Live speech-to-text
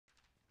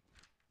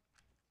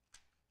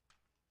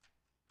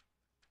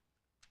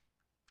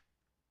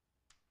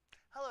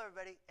Hello,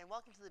 everybody, and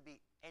welcome to The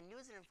Beat, a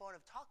news and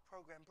informative talk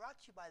program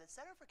brought to you by the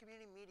Center for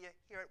Community Media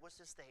here at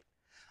Worcester State.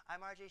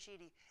 I'm R.J.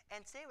 Sheedy,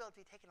 and today we'll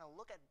be taking a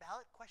look at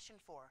ballot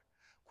question 4.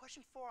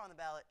 Question 4 on the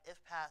ballot,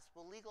 if passed,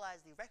 will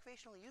legalize the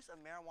recreational use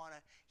of marijuana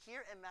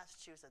here in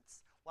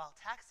Massachusetts while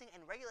taxing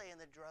and regulating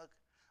the drug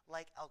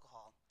like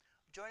alcohol.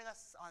 Joining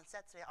us on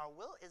set today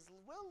is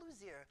Will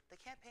Luzier, the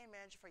campaign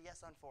manager for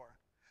Yes on 4.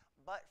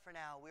 But for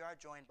now, we are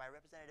joined by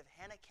Representative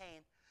Hannah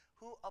Kane,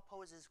 who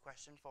opposes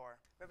question 4.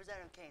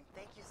 Representative Kane,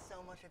 thank you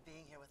so much for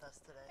being here with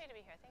us today. Happy to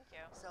be here, thank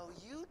you. So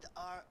you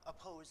are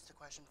opposed to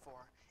question 4.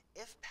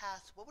 If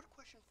passed, what would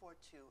question 4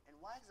 do, and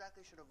why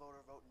exactly should a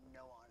voter vote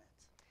no on it?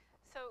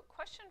 So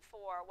question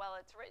 4, well,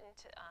 it's written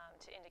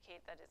to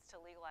indicate that it's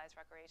to legalize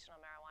recreational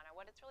marijuana.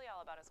 What it's really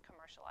all about is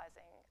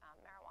commercializing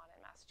marijuana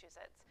in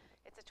Massachusetts.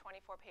 It's a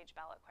 24-page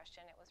ballot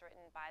question. It was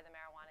written by the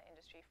marijuana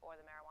industry for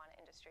the marijuana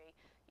industry.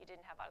 You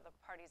didn't have other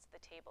parties at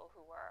the table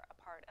who were a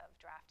part of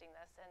drafting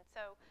this. And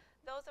so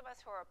those of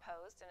us who are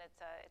opposed, and it's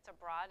a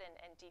broad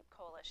and deep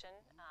coalition,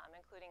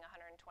 including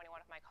 121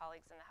 of my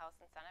colleagues in the House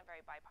and Senate,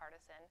 very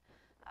bipartisan.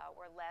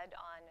 We're led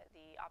on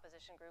the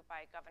opposition group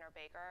by Governor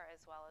Baker,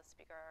 as well as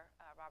Speaker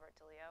Robert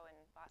DeLeo and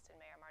Boston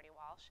Mayor Marty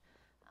Walsh.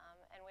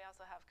 And we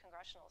also have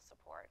congressional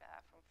support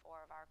from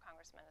 4 of our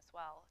congressmen as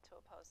well to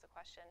oppose the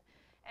question.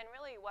 And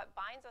really what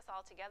binds us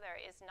all together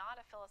is not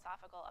a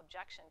philosophical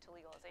objection to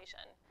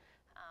legalization.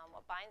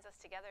 What binds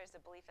us together is the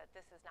belief that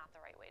this is not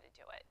the right way to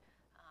do it.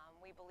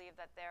 We believe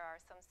that there are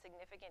some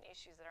significant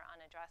issues that are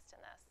unaddressed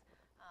in this.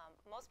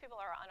 Most people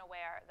are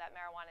unaware that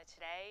marijuana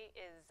today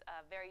is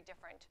very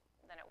different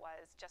than it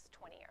was just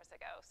 20 years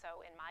ago.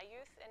 So in my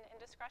youth and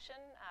indiscretion,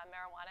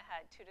 marijuana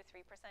had 2 to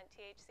 3%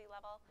 THC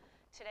level.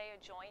 Today, a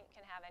joint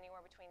can have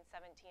anywhere between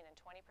 17 and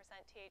 20%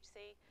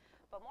 THC.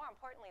 But more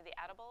importantly, the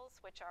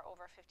edibles, which are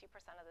over 50%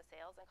 of the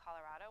sales in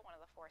Colorado, one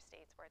of the 4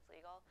 states where it's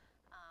legal,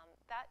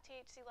 that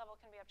THC level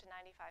can be up to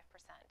 95%.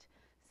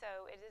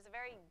 So it is a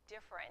very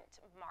different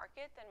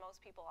market than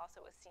most people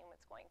also assume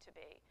it's going to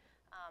be.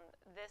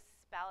 This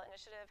ballot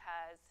initiative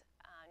has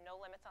no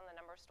limits on the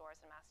number of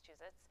stores in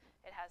Massachusetts.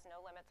 It has no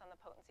limits on the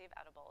potency of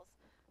edibles.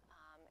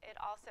 It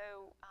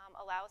also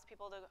allows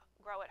people to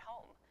grow at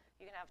home.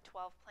 You can have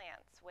 12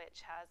 plants,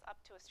 which has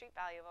up to a street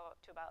value of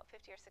up to about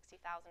 $50,000 or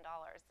 $60,000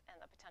 and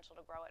the potential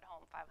to grow at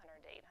home 500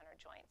 to 800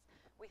 joints.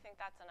 We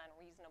think that's an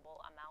unreasonable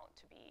amount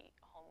to be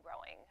home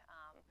growing.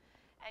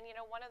 And you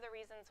know, one of the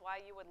reasons why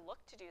you would look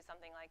to do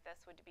something like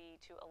this would be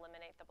to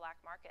eliminate the black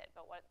market.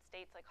 But what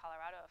states like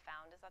Colorado have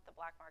found is that the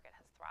black market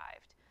has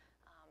thrived.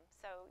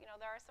 So you know,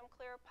 there are some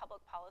clear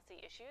public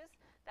policy issues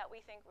that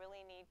we think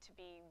really need to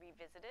be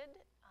revisited.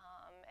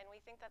 And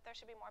we think that there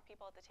should be more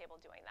people at the table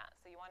doing that.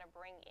 So you want to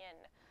bring in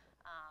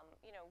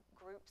you know,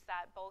 groups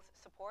that both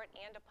support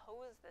and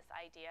oppose this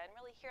idea and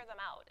really hear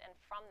them out. And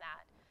from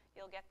that,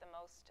 you'll get the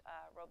most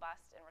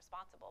robust and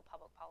responsible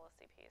public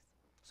policy piece.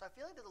 So I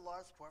feel like there's a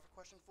lot of support for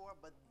question 4,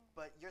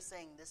 but you're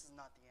saying this is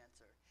not the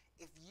answer.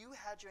 If you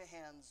had your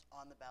hands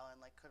on the ballot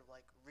and could have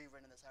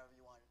rewritten this however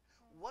you wanted,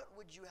 what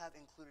would you have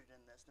included in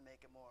this to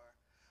make it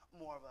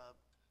more of a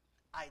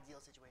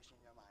ideal situation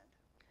in your mind?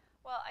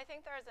 Well, I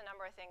think there's a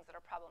number of things that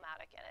are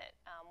problematic in it.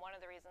 One of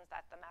the reasons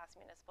that the Mass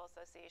Municipal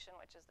Association,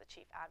 which is the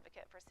chief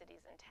advocate for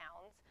cities and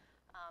towns,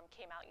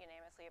 came out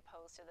unanimously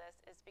opposed to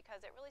this is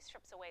because it really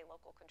strips away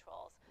local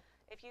controls.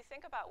 If you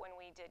think about when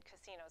we did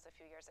casinos a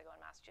few years ago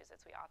in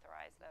Massachusetts, we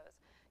authorized those.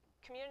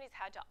 Communities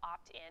had to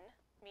opt in,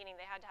 meaning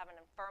they had to have an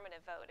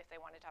affirmative vote if they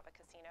wanted to have a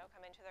casino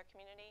come into their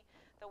community.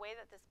 The way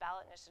that this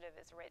ballot initiative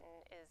is written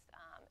is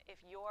if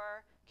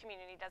your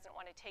community doesn't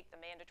want to take the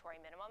mandatory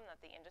minimum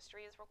that the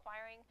industry is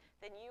requiring,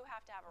 then you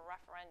have to have a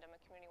referendum, a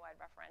community-wide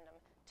referendum,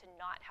 to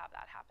not have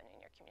that happen in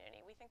your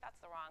community. We think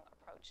that's the wrong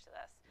approach to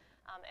this.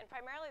 And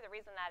primarily the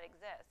reason that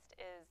exists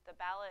is the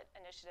ballot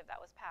initiative that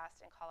was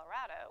passed in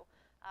Colorado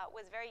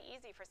was very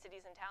easy for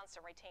cities and towns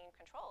to retain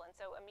control. And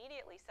so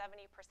immediately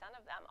 70%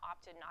 of them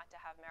opted not to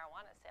have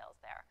marijuana sales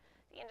there.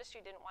 The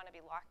industry didn't want to be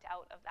locked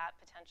out of that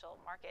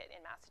potential market in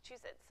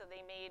Massachusetts, so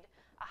they made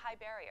a high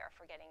barrier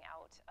for getting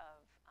out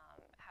of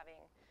having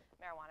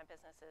marijuana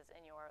businesses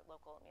in your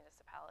local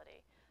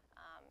municipality.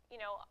 You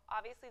know,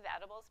 obviously the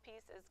edibles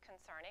piece is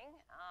concerning.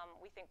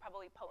 We think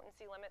probably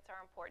potency limits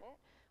are important.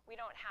 We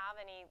don't have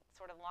any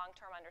sort of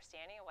long-term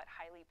understanding of what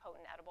highly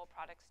potent edible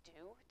products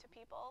do to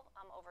people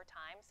over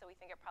time, so we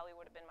think it probably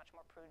would have been much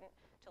more prudent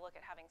to look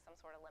at having some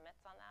sort of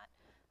limits on that.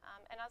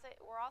 And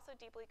we're also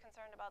deeply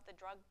concerned about the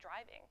drug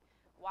driving.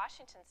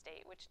 Washington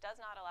State, which does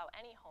not allow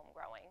any home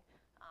growing,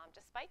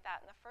 despite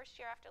that, in the first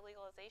year after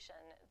legalization,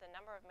 the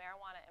number of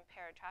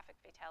marijuana-impaired traffic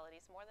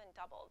fatalities more than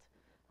doubled.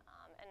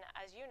 And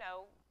as you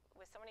know,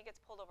 when somebody gets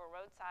pulled over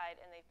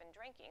roadside and they've been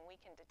drinking, we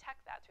can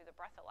detect that through the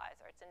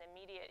breathalyzer. It's an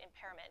immediate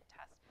impairment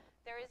test.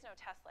 There is no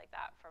test like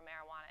that for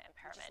marijuana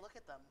impairment. Just look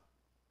at them.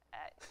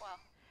 Well,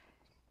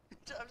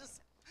 I'm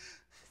just...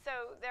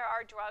 So there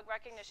are drug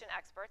recognition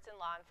experts in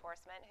law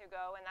enforcement who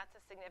go, and that's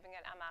a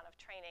significant amount of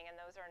training, and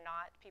those are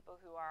not people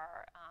who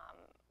are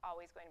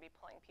always going to be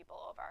pulling people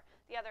over.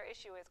 The other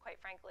issue is, quite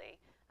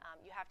frankly,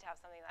 you have to have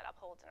something that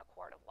upholds in a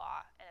court of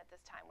law, and at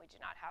this time we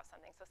do not have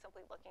something. So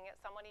simply looking at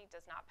somebody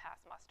does not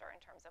pass muster in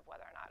terms of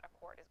whether or not a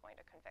court is going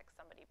to convict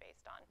somebody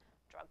based on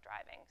drug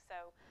driving.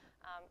 So,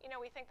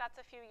 we think that's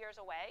a few years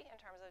away in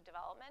terms of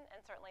development, and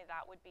certainly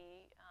that would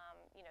be,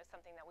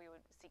 something that we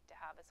would seek to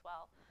have as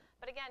well.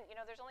 But again,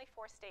 there's only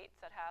 4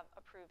 states that have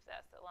approved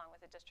this, along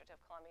with the District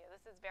of Columbia.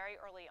 This is very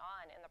early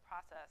on in the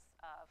process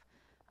of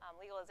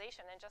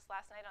legalization. And just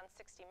last night on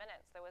 60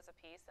 Minutes, there was a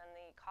piece, and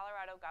the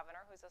Colorado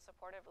governor, who's a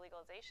supporter of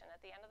legalization,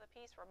 at the end of the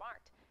piece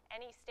remarked,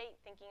 any state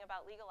thinking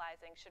about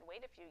legalizing should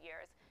wait a few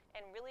years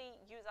and really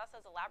use us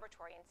as a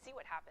laboratory and see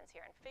what happens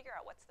here and figure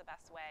out what's the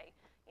best way,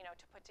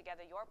 to put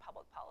together your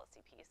public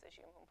policy piece as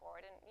you move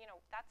forward. And,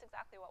 that's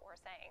exactly what we're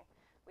saying.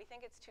 We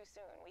think it's too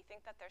soon. We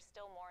think that there's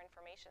still more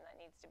information that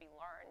needs to be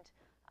learned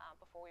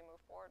before we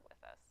move forward with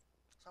this.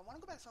 So I want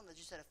to go back to something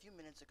that you said a few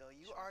minutes ago.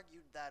 You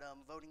argued that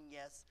voting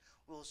yes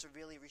will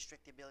severely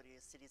restrict the ability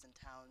of cities and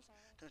towns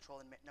to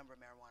control the number of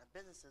marijuana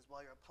businesses,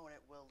 while your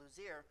opponent,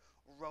 Luzier,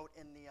 wrote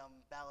in the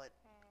ballot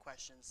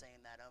question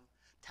saying that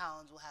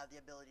towns will have the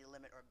ability to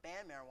limit or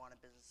ban marijuana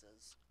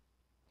businesses.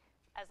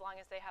 As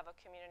long as they have a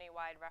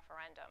community-wide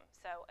referendum.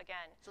 So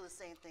again, so the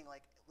same thing,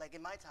 like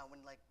in my town, when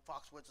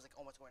Foxwoods was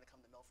almost going to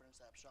come to Milford and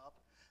set up shop,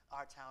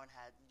 our town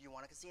had, do you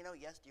want a casino?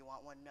 Yes. Do you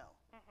want one? No.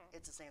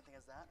 It's the same thing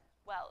as that?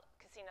 Well,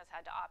 casinos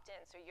had to opt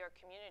in. So your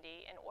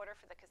community, in order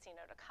for the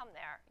casino to come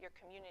there, your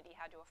community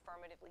had to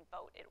affirmatively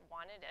vote it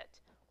wanted it,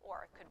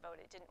 or it could vote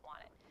it didn't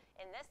want it.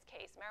 In this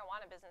case,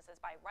 marijuana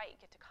businesses by right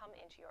get to come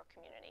into your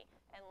community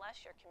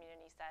unless your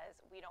community says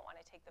we don't want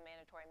to take the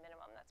mandatory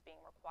minimum that's being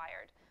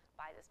required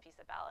by this piece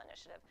of ballot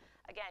initiative.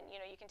 Again,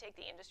 you can take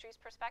the industry's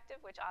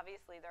perspective, which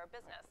obviously they're a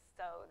business,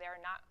 so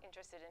they're not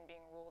interested in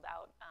being ruled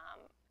out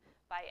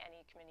by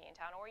any community in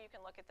town. Or you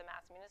can look at the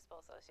Mass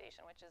Municipal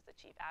Association, which is the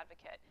chief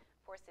advocate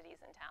for cities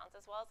and towns,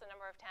 as well as the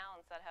number of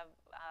towns that have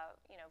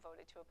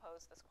voted to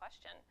oppose this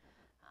question.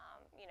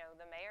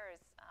 The mayors,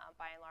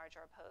 by and large,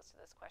 are opposed to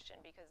this question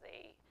because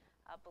they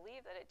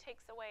believe that it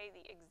takes away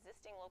the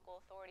existing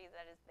local authority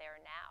that is there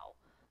now.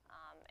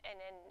 And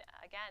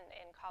again,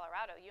 in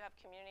Colorado, you have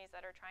communities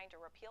that are trying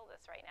to repeal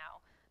this right now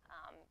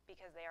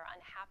because they are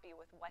unhappy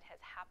with what has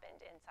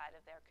happened inside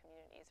of their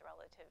communities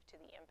relative to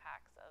the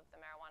impacts of the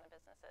marijuana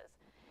businesses.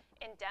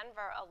 In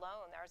Denver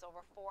alone, there's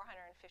over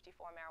 454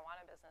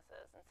 marijuana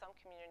businesses. In some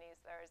communities,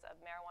 there's a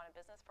marijuana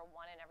business for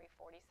 1 in every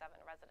 47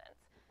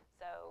 residents.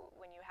 So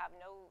when you have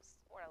no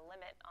sort of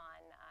limit on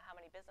how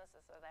many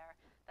businesses are there,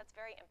 that's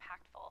very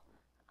impactful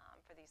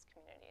for these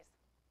communities.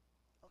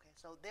 Okay,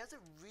 so there's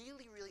a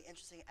really, really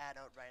interesting ad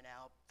out right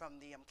now from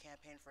the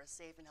campaign for a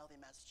safe and healthy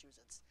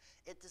Massachusetts.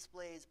 It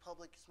displays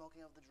public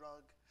smoking of the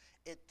drug.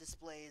 It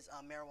displays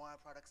marijuana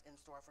products in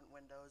storefront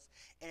windows,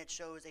 and it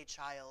shows a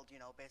child,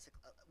 basically,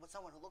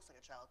 someone who looks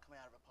like a child coming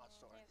out of a pot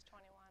store. He's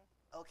 21.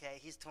 Okay,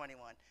 he's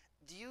 21.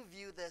 Do you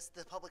view this,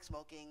 the public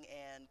smoking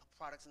and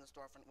products in the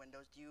storefront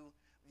windows, do you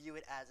view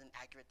it as an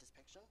accurate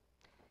depiction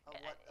of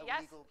what a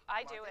yes, legal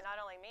I market? do, and not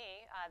only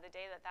me. The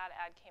day that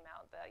ad came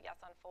out, the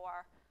Yes on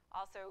 4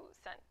 also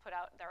put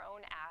out their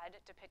own ad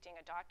depicting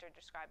a doctor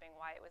describing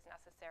why it was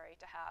necessary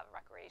to have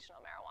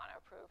recreational marijuana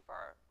approved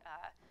for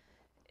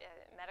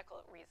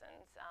medical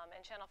reasons.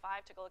 And Channel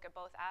 5 took a look at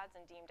both ads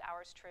and deemed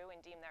ours true and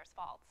deemed theirs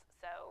false.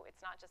 So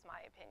it's not just my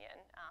opinion.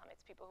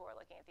 It's people who are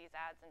looking at these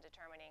ads and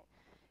determining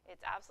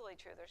it's absolutely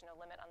true. There's no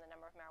limit on the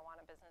number of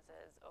marijuana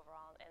businesses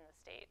overall in the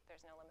state.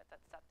 There's no limit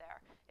that's set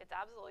there. It's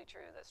absolutely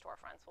true that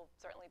storefronts will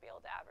certainly be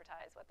able to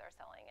advertise what they're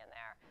selling in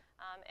there.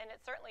 And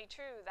it's certainly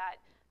true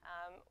that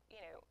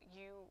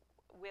you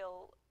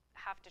will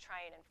have to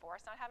try and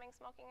enforce not having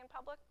smoking in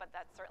public, but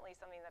that's certainly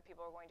something that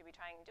people are going to be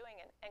trying and doing.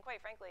 And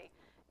quite frankly,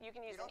 you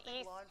can use You don't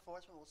think law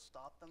enforcement will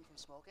stop them from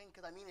smoking?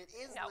 Because I mean, it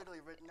is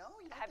literally written. No,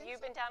 you don't Have think you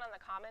been down on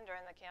the Common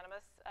during the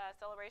cannabis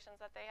celebrations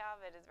that they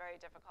have? It is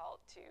very difficult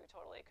to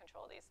totally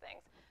control these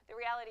things. The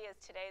reality is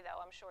today, though,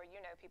 I'm sure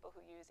you know people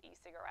who use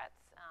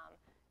e-cigarettes.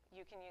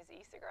 You can use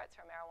e-cigarettes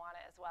for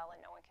marijuana as well, and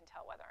no one can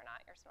tell whether or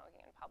not you're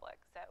smoking in public.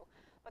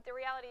 But the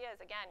reality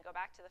is, again, go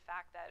back to the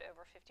fact that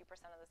over 50%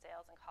 of the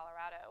sales in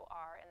Colorado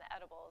are in the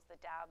edibles, the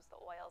dabs, the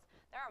oils.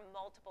 There are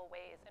multiple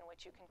ways in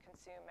which you can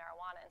consume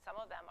marijuana, and some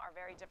of them are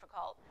very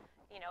difficult.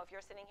 If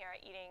you're sitting here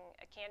eating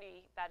a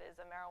candy that is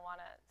a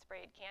marijuana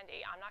sprayed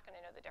candy, I'm not going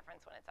to know the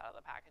difference when it's out of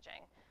the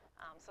packaging.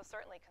 So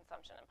certainly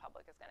consumption in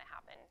public is going to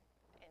happen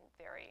in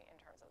theory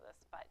in terms of this.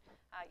 But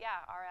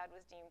yeah, our ad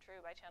was deemed true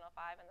by Channel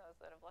 5 and those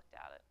that have looked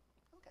at it.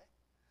 Okay.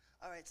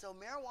 All right, so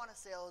marijuana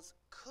sales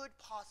could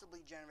possibly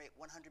generate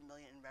 $100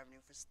 million in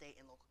revenue for state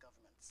and local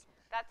governments.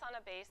 That's on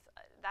a base,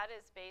 that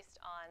is based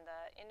on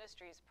the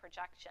industry's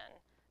projection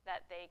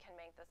that they can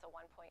make this a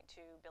 $1.2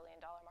 billion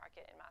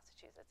market in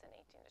Massachusetts in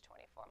 18 to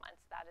 24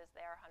 months. That is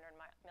their $100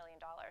 million.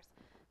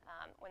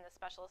 When the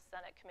Special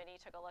Senate Committee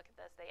took a look at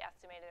this, they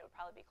estimated it would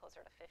probably be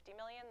closer to $50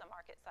 million,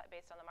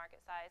 based on the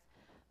market size.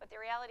 But the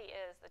reality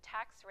is the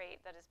tax rate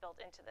that is built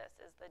into this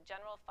is the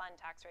general fund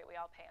tax rate we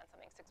all pay on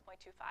something,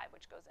 6.25,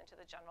 which goes into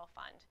the general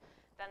fund.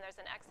 Then there's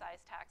an excise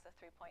tax of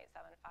 3.75%,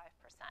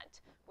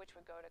 which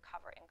would go to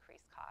cover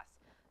increased costs.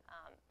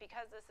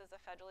 Because this is a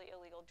federally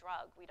illegal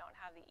drug, we don't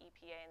have the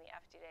EPA and the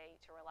FDA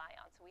to rely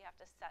on, so we have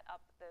to set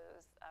up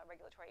those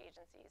regulatory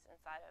agencies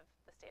inside of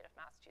the state of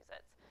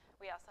Massachusetts.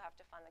 We also have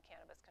to fund the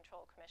Cannabis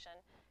Control Commission,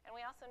 and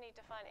we also need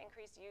to fund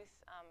increased youth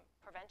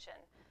prevention.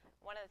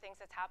 One of the things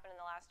that's happened in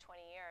the last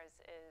 20 years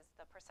is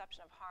the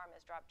perception of harm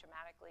has dropped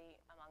dramatically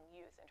among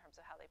youth in terms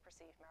of how they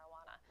perceive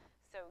marijuana.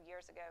 So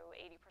years ago,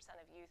 80%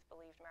 of youth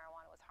believed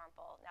marijuana was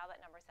harmful. Now that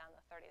number's down to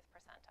the 30th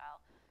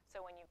percentile. So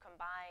when you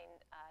combine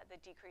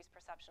the decreased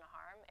perception of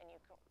harm and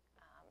you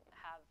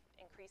have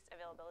increased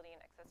availability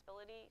and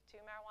accessibility to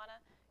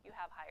marijuana, you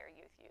have higher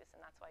youth use,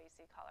 and that's why you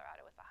see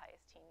Colorado with the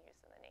highest teen use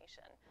in the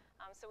nation.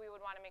 So we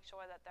would want to make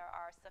sure that there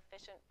are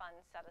sufficient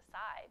funds set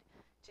aside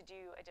to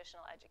do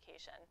additional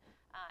education.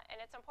 And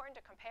it's important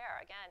to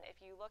compare. Again,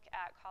 if you look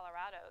at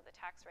Colorado, the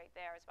tax rate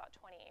there is about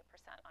 28%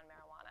 on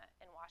marijuana.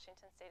 In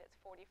Washington State, it's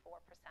 44%.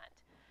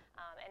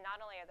 And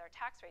not only are their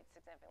tax rates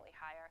significantly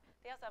higher,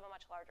 they also have a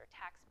much larger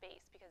tax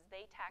base because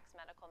they tax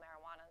medical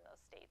marijuana in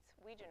those states.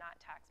 We do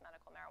not tax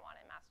medical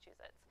marijuana in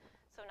Massachusetts.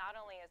 So not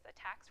only is the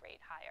tax rate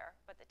higher,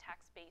 but the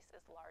tax base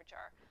is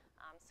larger.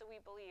 So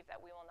we believe that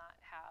we will not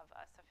have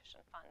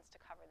sufficient funds to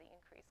cover the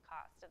increased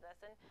cost of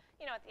this. And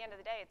at the end of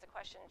the day, it's a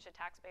question, should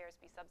taxpayers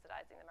be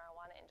subsidizing the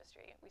marijuana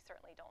industry? We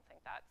certainly don't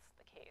think that's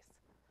the case.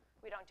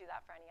 We don't do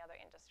that for any other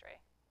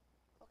industry.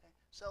 Okay,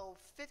 so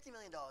 $50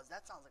 million,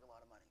 that sounds like a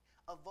lot of money.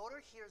 A voter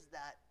hears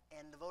that,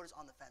 and the voter's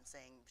on the fence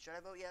saying, should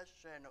I vote yes,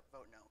 should I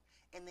vote no?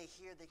 And they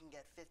hear they can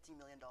get $50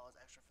 million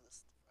extra for the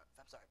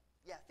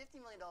 $50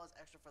 million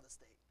extra for the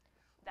state.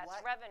 That's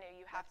revenue.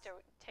 You have to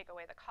take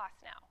away the cost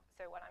now.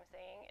 So what I'm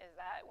saying is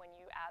that when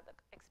you add the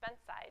expense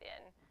side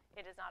in,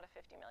 it is not a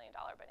 $50 million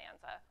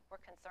bonanza.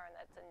 We're concerned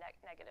that it's a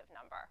negative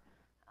number.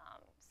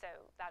 So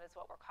that is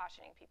what we're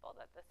cautioning people,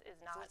 that this is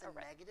not So it's a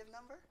negative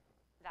number?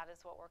 That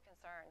is what we're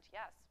concerned,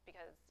 yes,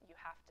 because you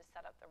have to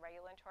set up the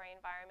regulatory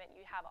environment.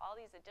 You have all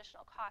these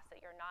additional costs that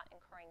you're not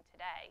incurring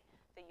today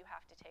that you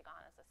have to take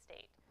on as a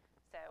state.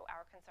 So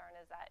our concern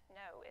is that,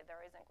 no,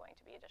 there isn't going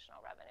to be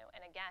additional revenue.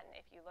 And again,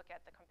 if you look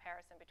at the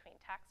comparison between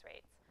tax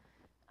rates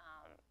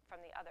from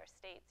the other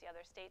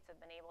states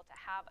have been able to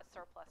have a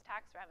surplus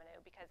tax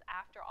revenue because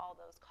after all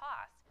those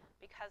costs,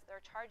 because they're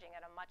charging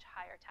at a much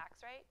higher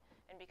tax rate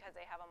and because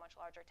they have a much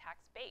larger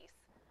tax base,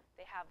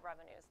 they have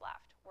revenues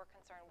left. We're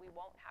concerned we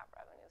won't have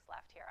revenues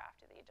left here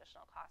after the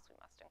additional costs we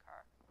must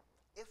incur.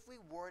 If we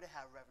were to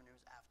have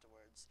revenues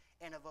afterwards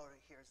and a voter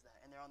hears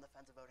that and they're on the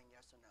fence of voting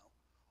yes or no,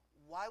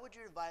 why would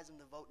you advise them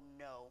to vote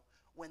no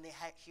when they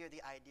hear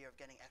the idea of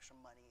getting extra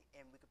money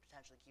and we could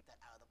potentially keep that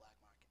out of the black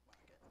market?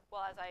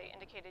 Well, as I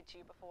indicated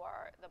to you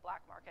before, the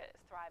black market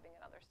is thriving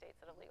in other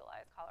states that have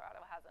legalized.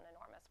 Colorado has an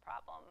enormous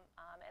problem,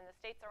 and the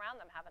states around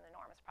them have an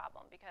enormous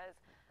problem because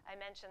I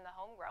mentioned the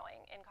home growing.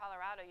 In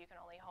Colorado, you can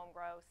only home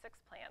grow 6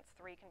 plants.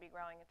 3 can be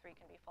growing and 3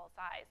 can be full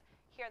size.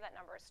 Here, that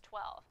number is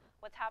 12.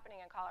 What's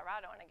happening in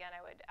Colorado, and again,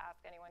 I would ask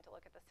anyone to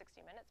look at the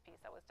 60 Minutes piece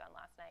that was done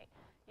last night,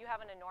 you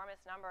have an enormous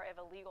number of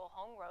illegal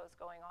home grows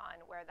going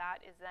on where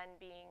that is then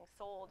being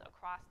sold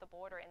across the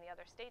border in the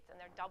other states, and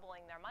they're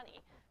doubling their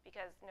money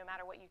because no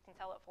matter what you can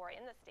sell it for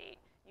in the state,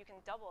 you can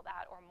double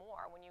that or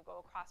more when you go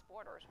across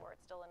borders where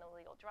it's still an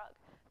illegal drug.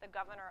 The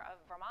governor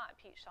of Vermont,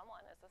 Pete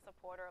Shumlin, is a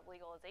supporter of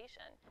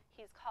legalization.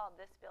 He's called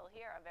this bill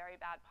here a very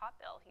bad pot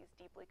bill. He's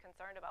deeply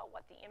concerned about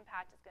what the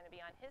impact is going to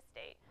be on his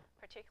state,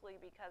 particularly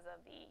because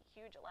of the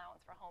huge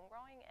allowance for home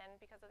growing and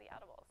because of the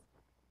edibles.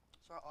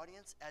 So our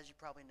audience, as you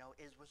probably know,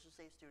 is Worcester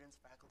State students,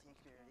 faculty, and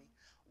community.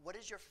 What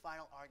is your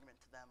final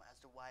argument to them as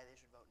to why they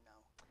should vote no?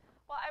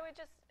 Well, I would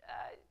just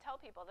tell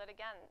people that,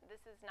 again,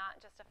 this is not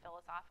just a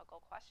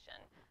philosophical question.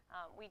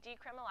 We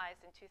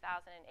decriminalized in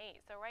 2008.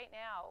 So right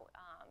now,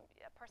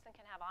 a person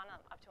can have on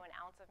them up to an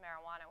ounce of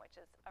marijuana, which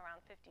is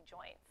around 50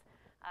 joints.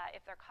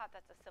 If they're caught,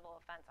 that's a civil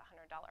offense, a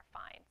 $100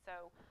 fine.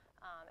 So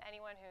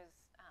anyone who's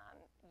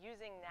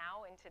using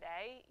now and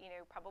today,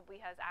 probably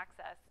has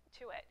access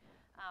to it.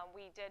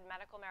 We did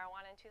medical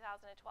marijuana in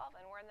 2012,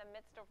 and we're in the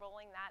midst of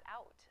rolling that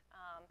out.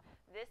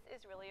 This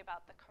is really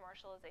about the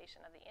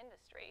commercialization of the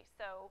industry.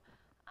 So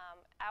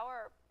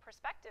our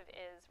perspective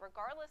is,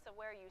 regardless of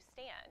where you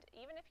stand,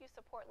 even if you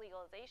support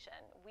legalization,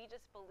 we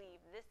just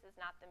believe this is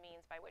not the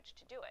means by which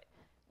to do it.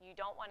 You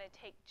don't want to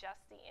take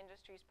just the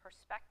industry's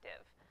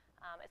perspective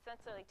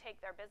essentially take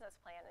their business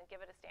plan and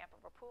give it a stamp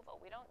of approval.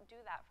 We don't do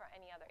that for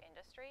any other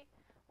industry.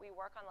 We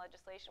work on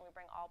legislation, we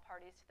bring all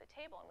parties to the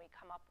table, and we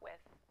come up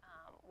with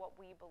what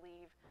we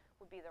believe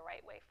would be the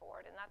right way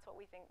forward. And that's what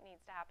we think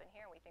needs to happen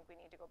here. We think we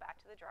need to go back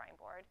to the drawing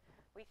board.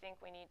 We think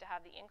we need to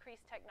have the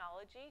increased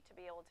technology to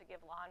be able to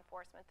give law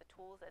enforcement the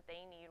tools that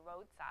they need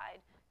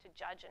roadside to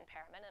judge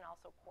impairment, and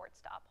also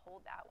courts to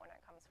uphold that when it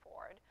comes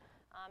forward.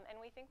 And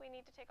we think we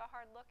need to take a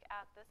hard look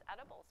at this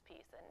edibles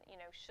piece, and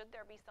should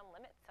there be some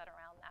limits set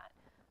around that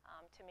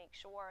to make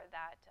sure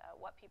that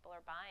what people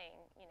are buying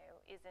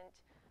isn't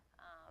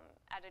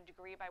at a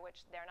degree by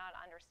which they're not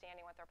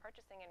understanding what they're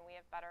purchasing, and we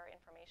have better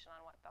information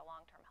on what the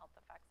long-term health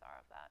effects are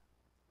of that.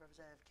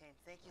 Representative Kane,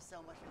 thank you so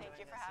much for Thank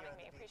joining you for us having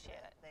here me. on the beach Appreciate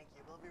today. it. Thank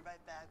you. We'll be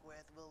right back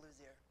with Will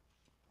Luzier.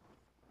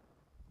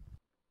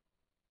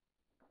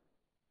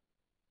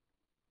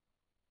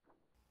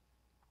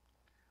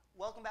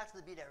 Welcome back to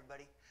the beat,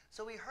 everybody.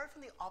 So we heard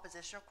from the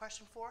opposition of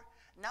question 4.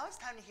 Now it's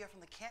time to hear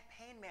from the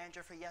campaign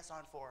manager for Yes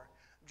on 4.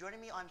 Joining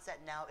me on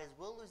set now is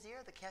Will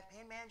Luzier, the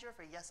campaign manager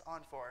for Yes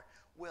on 4.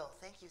 Will,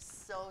 thank you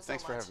so much.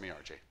 Thanks for having me,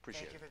 RJ.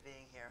 Appreciate it. Thank you for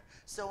being here.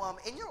 So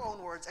in your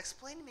own words,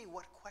 explain to me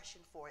what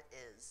question 4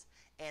 is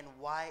and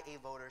why a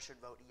voter should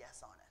vote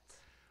yes on it.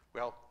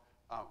 Well,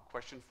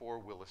 question 4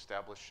 will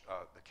establish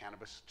the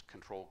Cannabis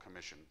Control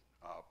Commission,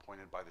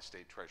 appointed by the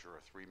state treasurer,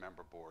 a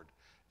 3-member board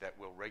that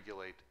will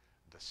regulate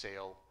the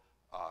sale,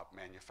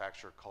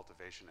 manufacture,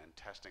 cultivation, and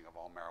testing of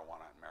all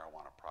marijuana and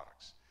marijuana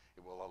products.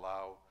 It will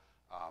allow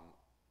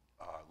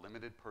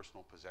limited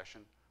personal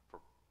possession for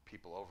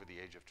people over the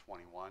age of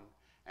 21,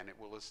 and it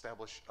will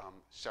establish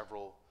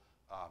several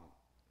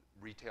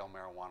retail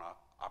marijuana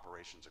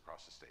operations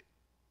across the state.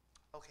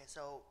 Okay,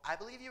 so I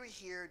believe you were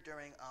here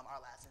during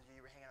our last interview.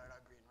 You were hanging out in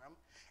our green room,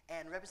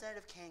 and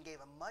Representative Kane gave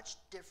a much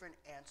different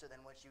answer than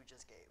what you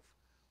just gave.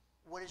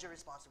 What is your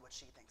response to what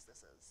she thinks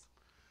this is?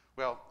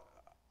 Well,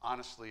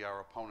 honestly,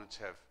 our opponents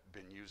have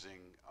been using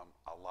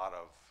a lot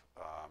of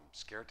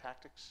scare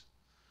tactics.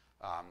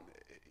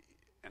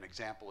 An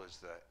example is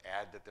the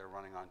ad that they're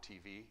running on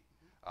TV.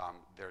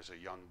 There's a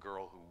young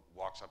girl who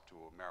walks up to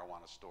a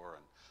marijuana store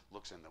and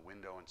looks in the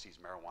window and sees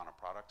marijuana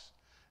products.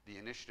 The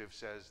initiative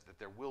says that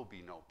there will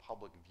be no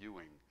public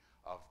viewing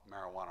of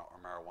marijuana or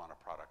marijuana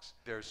products.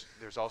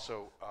 There's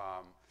also,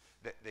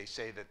 they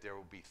say that there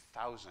will be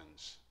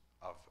thousands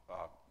of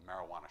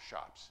marijuana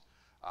shops.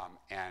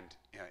 And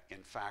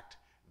in fact,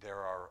 there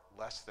are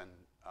less than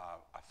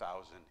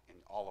 1,000 in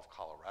all of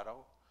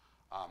Colorado.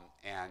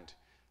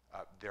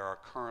 There are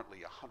currently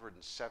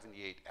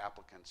 178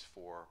 applicants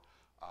for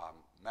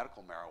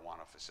medical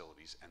marijuana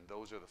facilities, and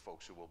those are the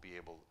folks who will be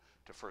able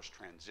to first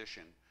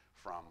transition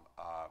from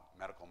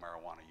medical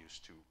marijuana use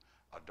to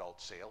adult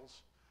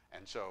sales.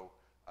 And so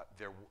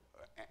the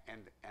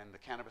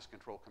Cannabis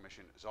Control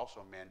Commission is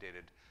also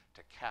mandated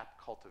to cap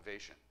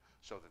cultivation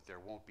so that there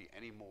won't be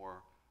any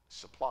more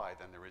supply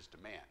than there is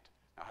demand.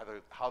 Now,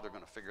 how they're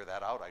going to figure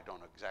that out, I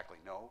don't exactly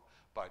know,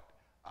 but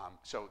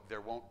so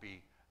there won't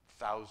be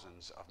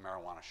thousands of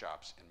marijuana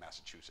shops in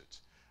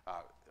Massachusetts.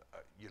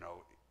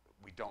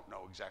 We don't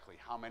know exactly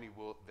how many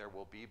there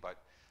will be, but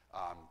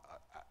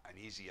an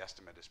easy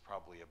estimate is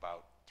probably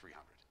about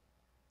 300.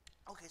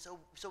 Okay, so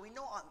we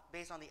know,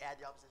 based on the ad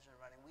the opposition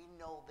are running, we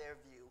know their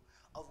view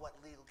of what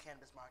legal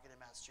cannabis market in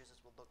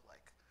Massachusetts will look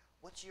like.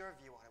 What's your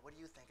view on it? What do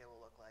you think it will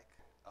look like?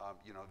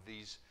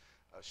 These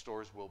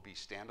stores will be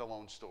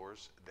standalone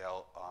stores.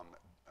 They'll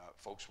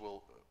folks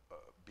will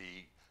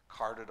be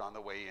carded on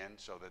the way in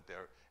so that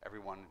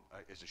everyone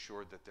is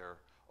assured that they're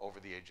over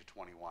the age of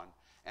 21.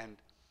 And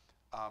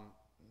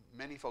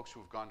many folks who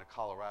have gone to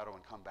Colorado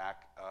and come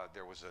back,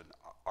 there was an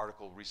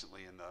article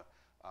recently in the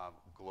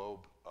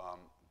Globe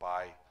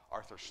by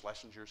Arthur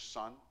Schlesinger's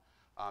son,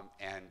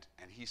 and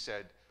he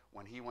said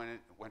when he went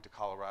to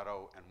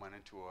Colorado and went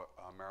into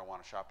a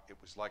marijuana shop, it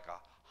was like a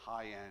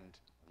high-end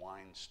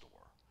wine store.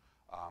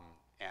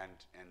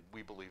 And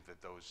we believe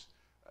that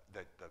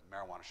that the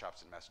marijuana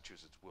shops in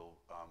Massachusetts will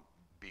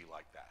be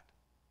like that.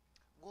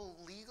 Will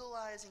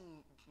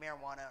legalizing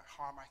marijuana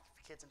harm our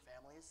kids and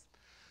families?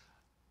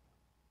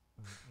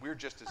 We're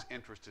just as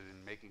interested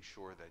in making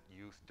sure that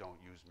youth don't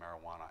use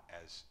marijuana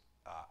as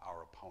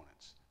our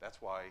opponents.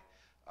 That's why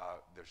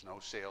there's no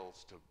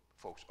sales to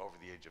folks over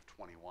the age of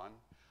 21.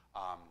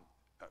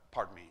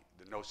 Pardon me,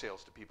 no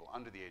sales to people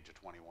under the age of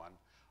 21.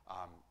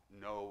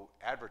 No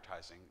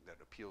advertising that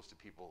appeals to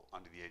people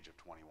under the age of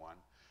 21.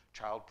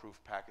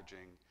 Child-proof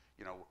packaging.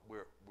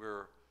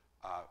 We're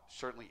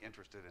certainly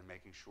interested in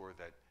making sure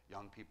that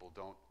young people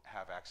don't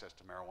have access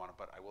to marijuana.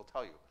 But I will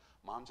tell you,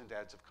 moms and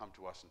dads have come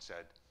to us and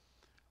said,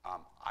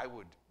 I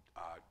would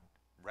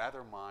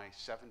rather my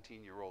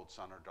 17-year-old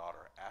son or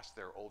daughter ask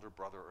their older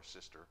brother or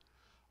sister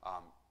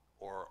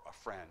or a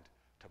friend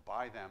to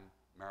buy them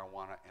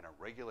marijuana in a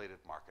regulated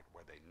market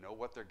where they know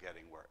what they're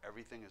getting, where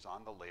everything is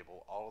on the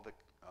label, all of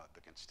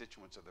the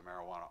constituents of the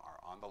marijuana are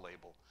on the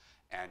label,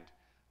 and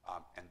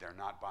they're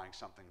not buying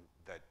something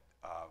that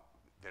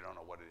they don't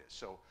know what it is.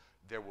 So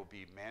there will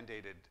be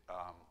mandated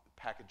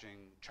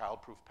packaging,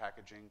 child-proof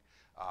packaging.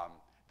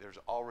 There's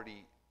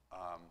already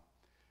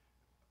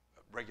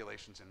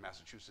regulations in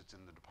Massachusetts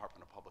in the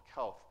Department of Public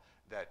Health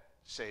that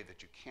say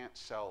that you can't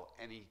sell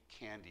any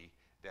candy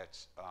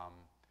that's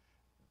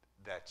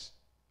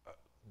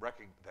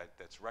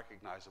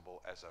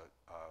recognizable as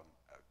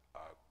a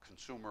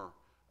consumer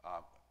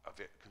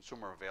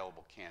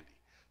available candy.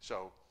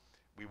 So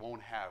we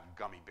won't have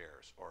gummy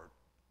bears or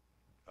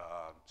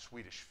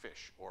Swedish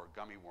fish or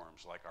gummy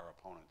worms like our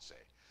opponents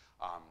say.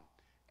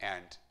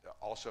 And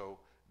also,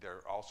 there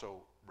are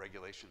also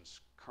regulations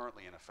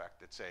currently in effect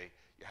that say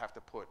you have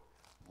to put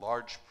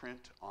large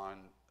print on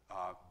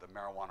the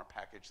marijuana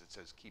package that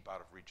says keep out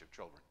of reach of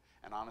children.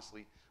 And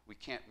honestly, we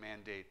can't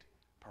mandate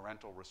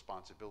parental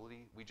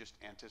responsibility. We just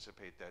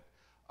anticipate that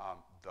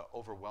the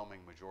overwhelming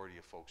majority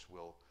of folks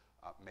will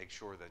make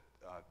sure that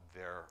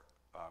their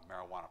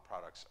marijuana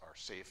products are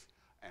safe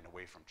and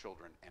away from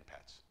children and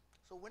pets.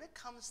 So when it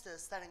comes to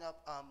setting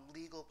up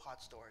legal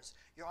pot stores,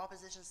 your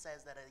opposition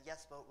says that a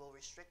yes vote will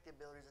restrict the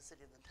abilities of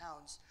cities and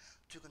towns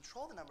to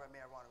control the number of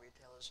marijuana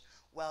retailers,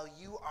 while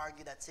you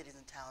argue that cities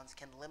and towns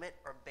can limit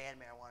or ban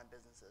marijuana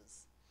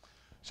businesses.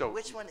 So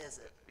which one is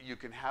it? You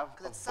can have a vote.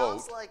 Because it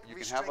sounds like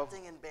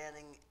restricting and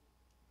banning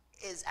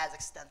is as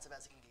extensive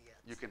as it can get.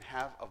 You can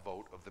have a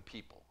vote of the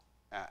people.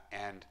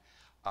 And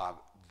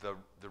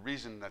the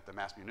reason that the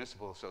Mass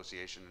Municipal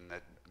Association and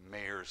that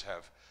mayors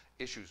have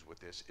issues with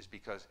this is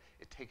because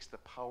it takes the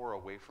power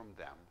away from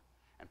them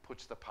and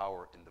puts the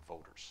power in the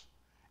voters.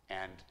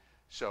 And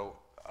so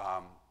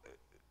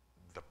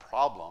the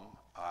problem,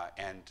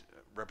 and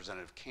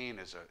Representative Kane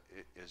is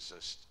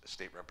a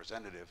state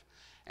representative,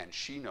 and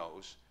she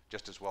knows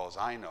just as well as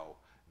I know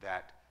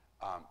that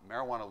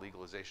marijuana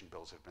legalization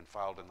bills have been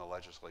filed in the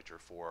legislature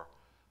for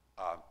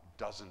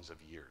dozens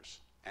of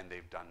years, and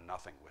they've done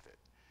nothing with it.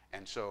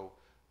 And so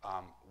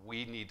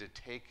we need to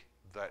take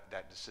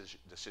that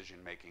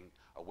decision making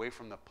away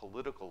from the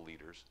political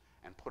leaders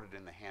and put it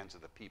in the hands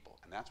of the people.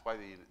 And that's why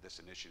this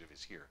initiative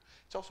is here.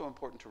 It's also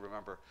important to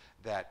remember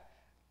that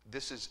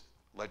this is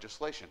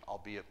legislation,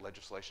 albeit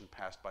legislation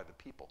passed by the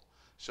people.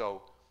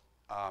 So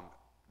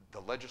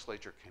the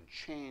legislature can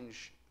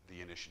change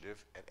the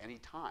initiative at any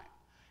time.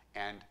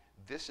 And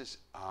this is,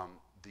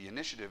 the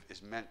initiative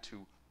is meant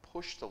to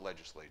push the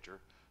legislature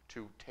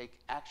to take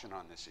action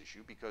on this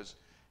issue because,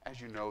 as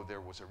you know,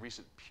 there was a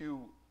recent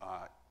Pew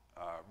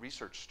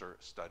research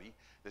study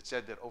that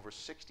said that over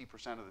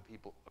 60% of the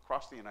people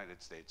across the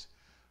United States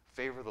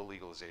favor the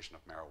legalization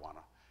of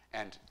marijuana.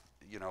 And,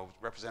 you know,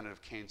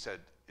 Representative Kane said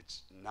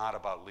it's not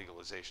about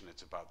legalization,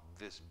 it's about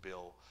this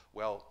bill.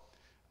 Well,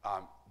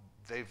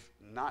 they've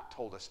not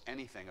told us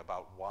anything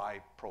about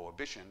why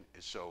prohibition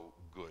is so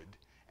good.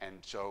 And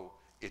so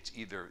it's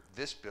either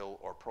this bill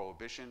or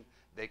prohibition.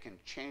 They can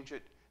change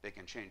it. They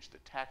can change the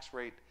tax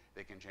rate.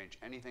 They can change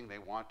anything they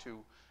want to.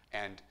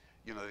 And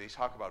you know, they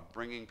talk about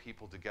bringing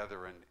people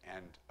together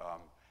and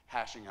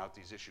hashing out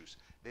these issues.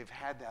 They've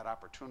had that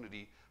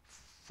opportunity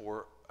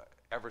for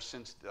ever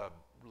since the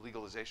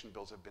legalization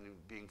bills have been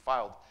being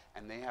filed,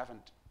 and they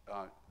haven't.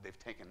 They've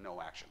taken no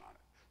action on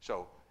it.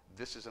 So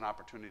this is an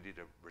opportunity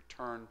to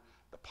return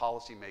the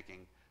policy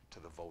making to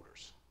the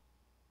voters.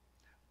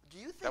 Do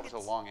you think that was a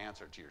long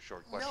answer to your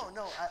short question?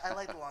 No, I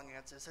like the long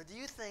answer. So do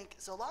you think,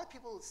 so a lot of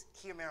people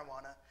hear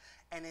marijuana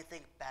and they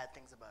think bad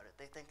things about it.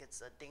 They think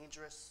it's a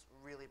dangerous,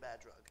 really bad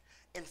drug.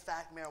 In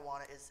fact,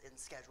 marijuana is in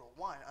Schedule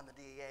 1 on the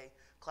DEA,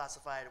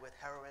 classified with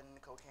heroin,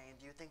 cocaine.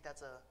 Do you think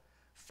that's a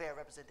fair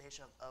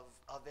representation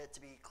of it to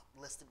be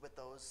listed with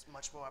those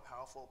much more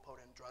powerful,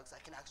 potent drugs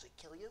that can actually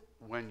kill you?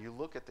 When you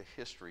look at the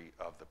history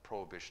of the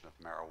prohibition of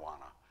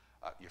marijuana,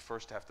 you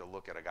first have to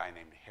look at a guy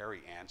named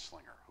Harry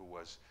Anslinger, who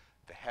was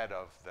the head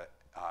of the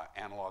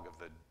analog of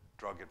the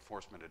Drug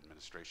Enforcement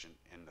Administration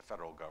in the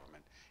federal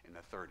government in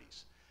the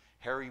 30s.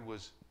 Harry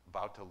was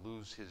about to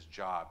lose his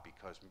job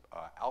because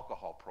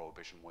alcohol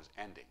prohibition was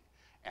ending,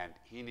 and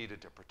he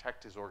needed to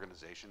protect his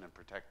organization and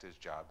protect his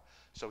job,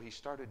 so he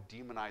started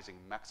demonizing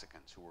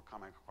Mexicans who were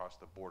coming across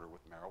the border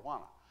with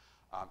marijuana.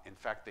 In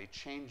fact, they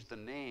changed the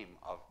name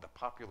of the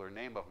popular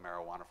name of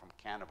marijuana from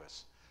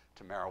cannabis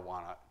to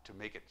marijuana to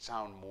make it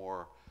sound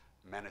more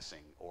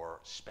menacing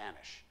or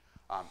Spanish.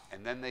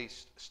 And then they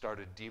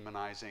started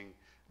demonizing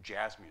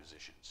jazz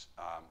musicians.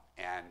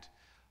 And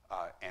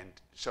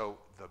so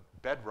the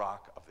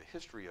bedrock of the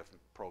history of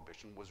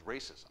prohibition was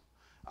racism.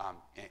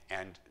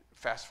 And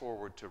fast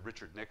forward to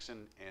Richard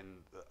Nixon in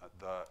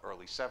the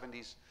early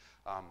 70s,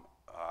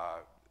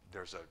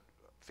 there's a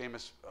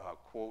famous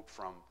quote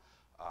from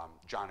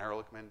John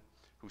Ehrlichman,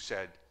 who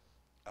said,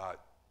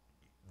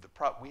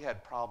 we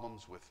had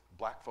problems with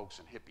black folks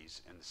and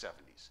hippies in the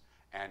 70s.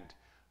 And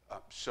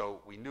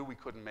so we knew we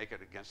couldn't make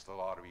it against the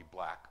law to be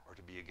black or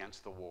to be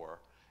against the war.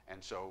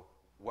 And so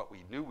what we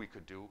knew we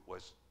could do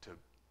was to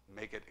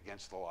make it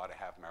against the law to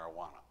have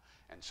marijuana.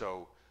 And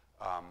so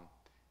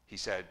he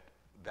said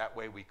that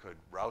way we could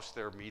roust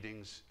their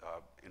meetings,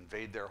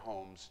 invade their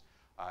homes,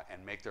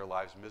 and make their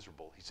lives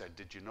miserable. He said,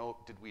 did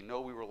we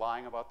know we were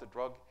lying about the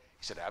drug?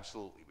 He said,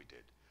 absolutely we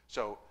did.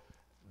 So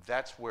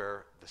that's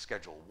where the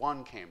Schedule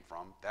 1 came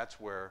from. That's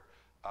why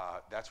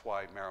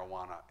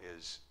marijuana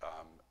is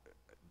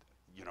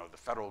you know, the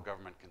federal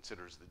government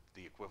considers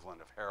the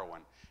equivalent of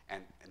heroin,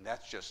 and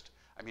that's just,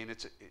 I mean,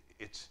 it's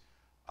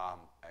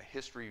a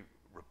history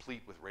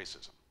replete with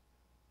racism.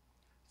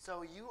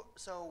 So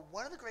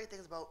one of the great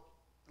things about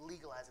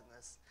legalizing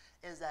this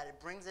is that it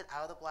brings it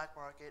out of the black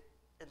market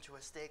into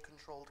a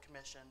state-controlled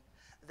commission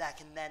that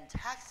can then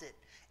tax it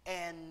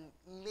and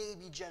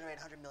maybe generate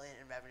 $100 million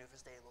in revenue for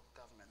state and local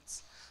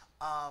governments.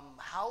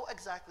 How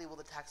exactly will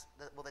the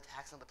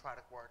taxing of the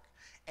product work,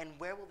 and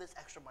where will this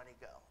extra money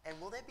go? And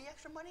will there be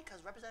extra money?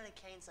 Because Representative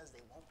Kane says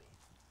they won't be,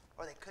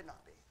 or they could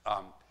not be.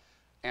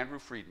 Andrew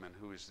Friedman,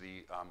 who is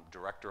the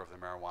director of the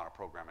marijuana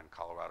program in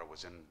Colorado,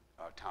 was in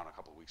town a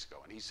couple of weeks ago,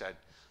 and he said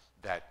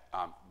that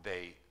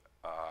they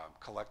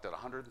collected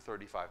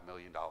 $135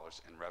 million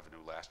in revenue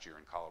last year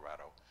in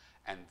Colorado,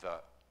 and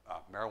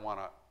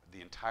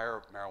the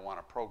entire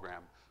marijuana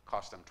program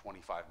cost them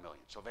 $25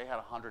 million. So they had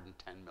 $110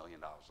 million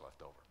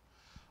left over.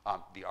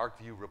 The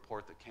ArcView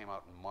report that came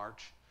out in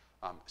March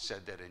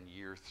said that in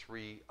year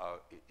 3,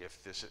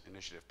 if this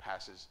initiative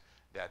passes,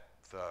 that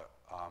the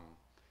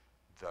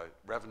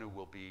revenue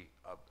will be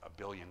 $1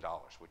 billion,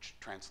 which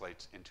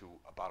translates into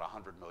about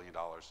 $100 million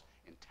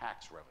in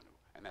tax revenue.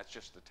 And that's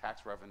just the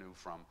tax revenue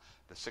from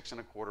the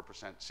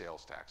 6.25%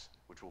 sales tax,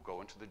 which will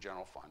go into the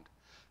general fund,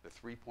 the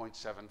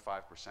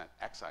 3.75%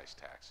 excise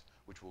tax,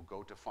 which will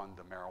go to fund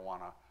the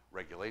marijuana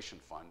regulation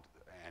fund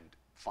and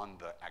fund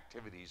the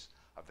activities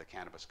of the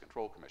Cannabis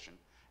Control Commission,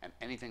 and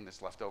anything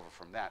that's left over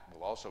from that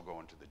will also go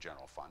into the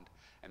general fund.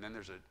 And then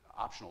there's an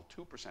optional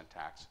 2%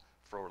 tax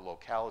for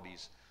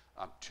localities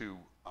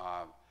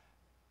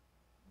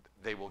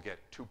they will get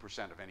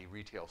 2% of any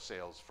retail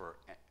sales for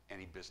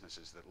any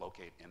businesses that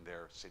locate in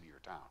their city or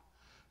town.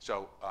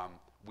 So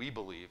we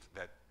believe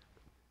that,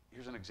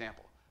 here's an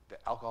example, the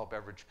Alcohol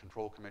Beverage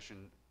Control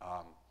Commission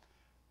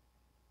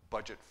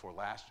budget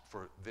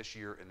for this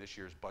year, in this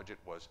year's budget,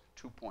 was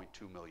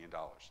 $2.2 million.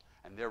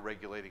 And they're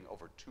regulating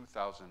over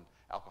 2,000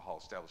 alcohol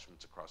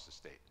establishments across the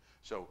state.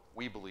 So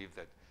we believe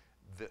that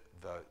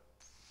the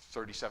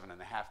 $37.5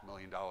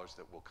 million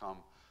that will come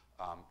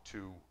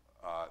to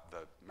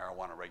the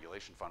Marijuana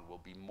Regulation Fund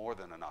will be more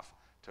than enough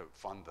to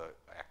fund the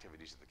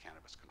activities of the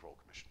Cannabis Control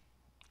Commission.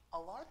 A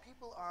lot of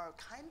people are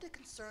kind of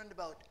concerned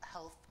about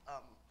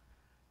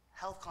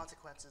health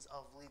consequences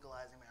of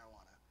legalizing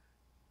marijuana.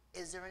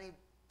 Is there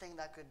anything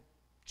that could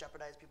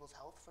jeopardize people's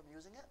health from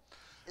using it?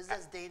 Is it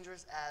as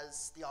dangerous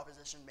as the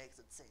opposition makes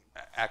it seem?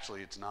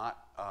 Actually, it's not.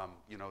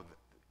 You know,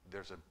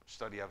 there's a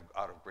study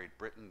out of Great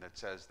Britain that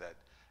says that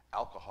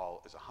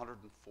alcohol is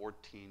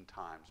 114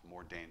 times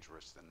more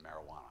dangerous than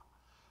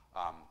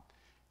marijuana.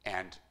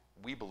 And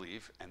we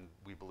believe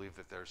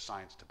that there's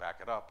science to back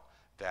it up,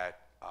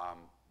 that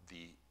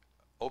the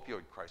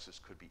opioid crisis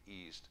could be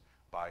eased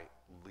by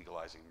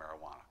legalizing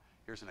marijuana.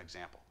 Here's an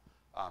example.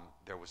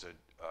 There was a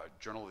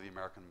Journal of the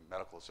American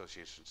Medical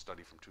Association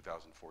study from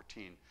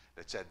 2014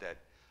 that said that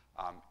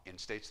in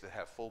states that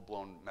have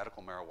full-blown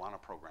medical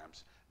marijuana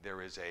programs,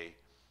 there is a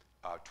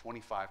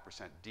 25%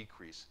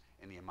 decrease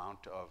in the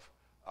amount of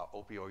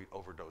opioid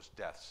overdose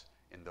deaths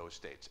in those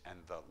states. And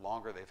the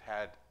longer they've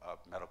had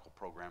a medical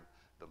program,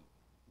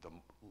 the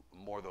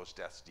more those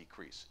deaths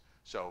decrease.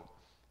 So,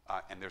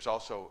 and there's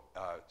also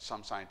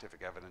some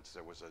scientific evidence.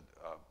 There was a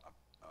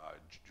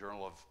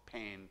Journal of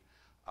Pain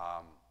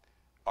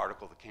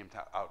article that came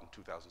out in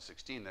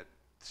 2016 that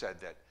said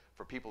that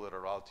for people that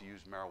are allowed to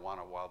use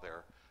marijuana while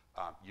they're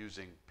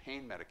using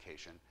pain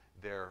medication,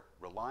 their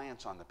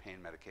reliance on the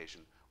pain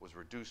medication was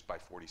reduced by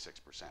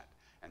 46%.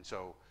 And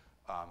so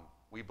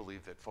we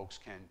believe that folks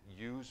can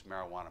use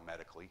marijuana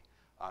medically.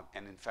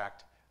 And in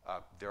fact,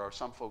 there are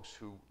some folks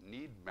who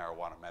need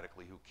marijuana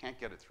medically who can't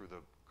get it through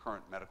the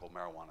current medical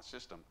marijuana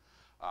system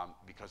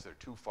because they're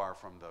too far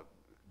from the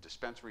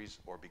dispensaries,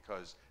 or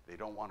because they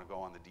don't want to go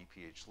on the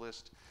DPH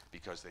list,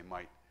 because they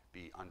might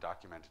be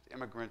undocumented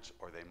immigrants,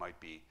 or they might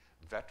be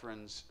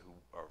veterans who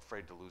are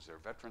afraid to lose their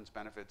veterans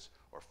benefits,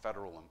 or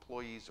federal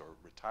employees, or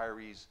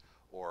retirees,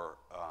 or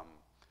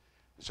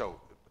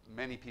so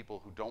many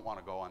people who don't want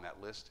to go on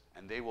that list,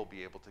 and they will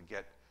be able to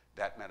get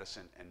that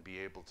medicine and be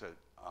able to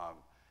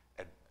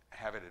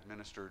have it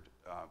administered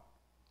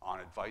on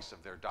advice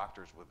of their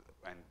doctors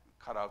and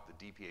cut out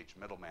the DPH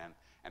middleman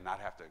and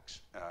not have to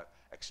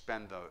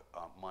expend the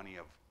money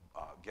of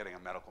getting a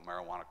medical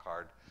marijuana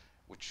card,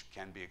 which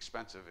can be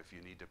expensive if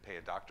you need to pay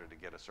a doctor to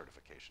get a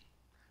certification.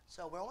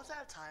 So we're almost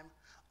out of time.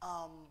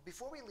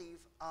 Before we leave,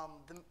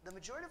 the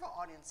majority of our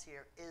audience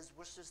here is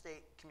Worcester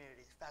State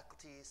community,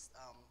 faculty,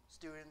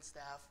 students,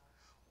 staff.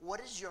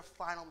 What is your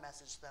final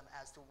message to them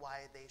as to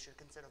why they should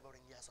consider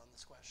voting yes on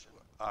this question?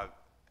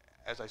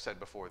 As I said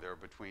before, there are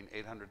between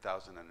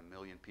 800,000 and 1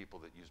 million people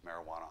that use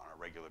marijuana on a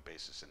regular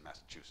basis in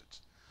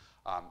Massachusetts.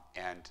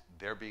 And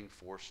they're being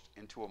forced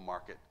into a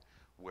market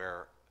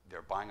where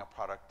they're buying a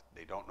product,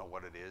 they don't know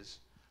what it is,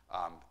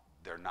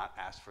 they're not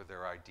asked for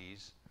their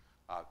IDs.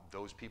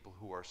 Those people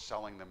who are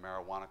selling the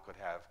marijuana could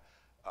have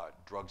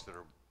drugs that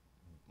are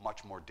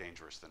much more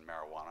dangerous than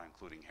marijuana,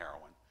 including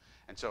heroin.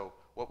 And so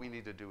what we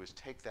need to do is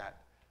take that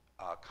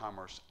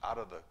commerce out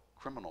of the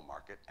criminal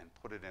market and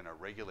put it in a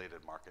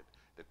regulated market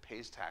that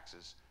pays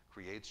taxes,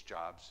 creates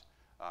jobs,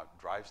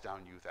 drives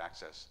down youth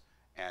access,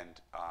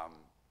 and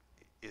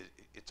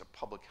it's a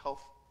public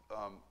health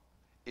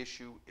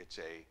issue, it's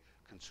a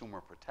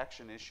consumer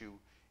protection issue,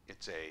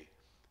 it's a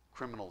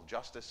criminal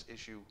justice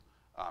issue,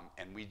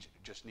 and we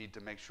just need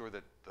to make sure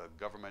that the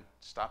government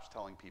stops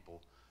telling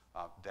people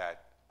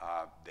that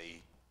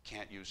they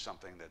can't use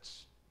something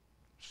that's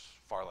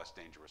far less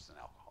dangerous than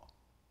alcohol.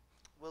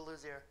 Will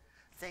Luzier,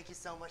 thank you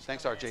so much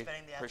Thanks, for coming RJ. and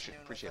spending the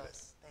afternoon Appreciate with it.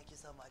 us. Thank you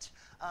so much.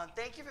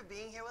 Thank you for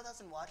being here with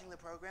us and watching the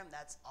program.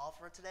 That's all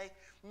for today.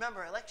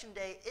 Remember, Election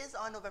Day is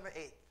on November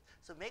 8th,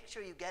 so make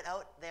sure you get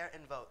out there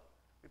and vote.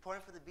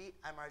 Reporting for The Beat,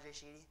 I'm RJ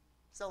Sheedy.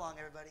 So long,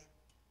 everybody.